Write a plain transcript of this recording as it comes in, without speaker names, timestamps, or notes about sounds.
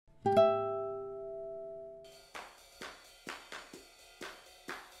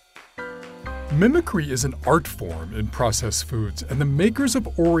Mimicry is an art form in processed foods, and the makers of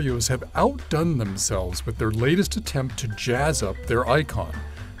Oreos have outdone themselves with their latest attempt to jazz up their icon,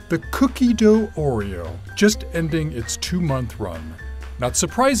 the cookie dough Oreo, just ending its 2-month run. Not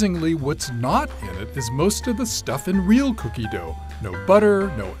surprisingly, what's not in it is most of the stuff in real cookie dough. No butter,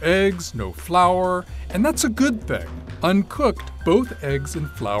 no eggs, no flour, and that's a good thing. Uncooked, both eggs and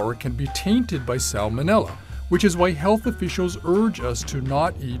flour can be tainted by salmonella, which is why health officials urge us to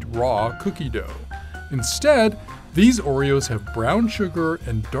not eat raw cookie dough. Instead, these Oreos have brown sugar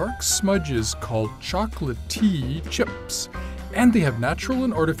and dark smudges called chocolatey chips, and they have natural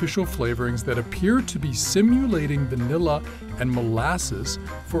and artificial flavorings that appear to be simulating vanilla and molasses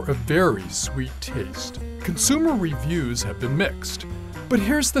for a very sweet taste. Consumer reviews have been mixed, but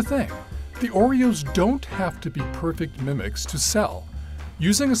here's the thing. The Oreos don't have to be perfect mimics to sell.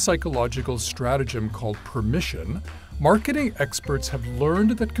 Using a psychological stratagem called permission, marketing experts have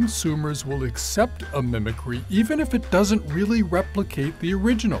learned that consumers will accept a mimicry even if it doesn't really replicate the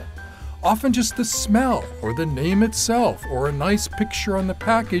original. Often just the smell or the name itself or a nice picture on the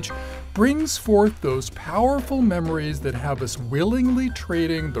package brings forth those powerful memories that have us willingly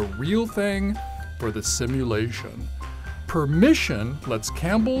trading the real thing for the simulation. Permission lets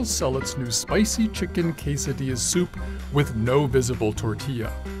Campbell's sell its new spicy chicken quesadilla soup with no visible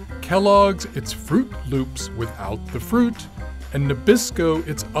tortilla, Kellogg's its Fruit Loops without the fruit, and Nabisco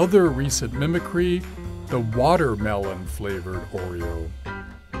its other recent mimicry, the watermelon-flavored Oreo.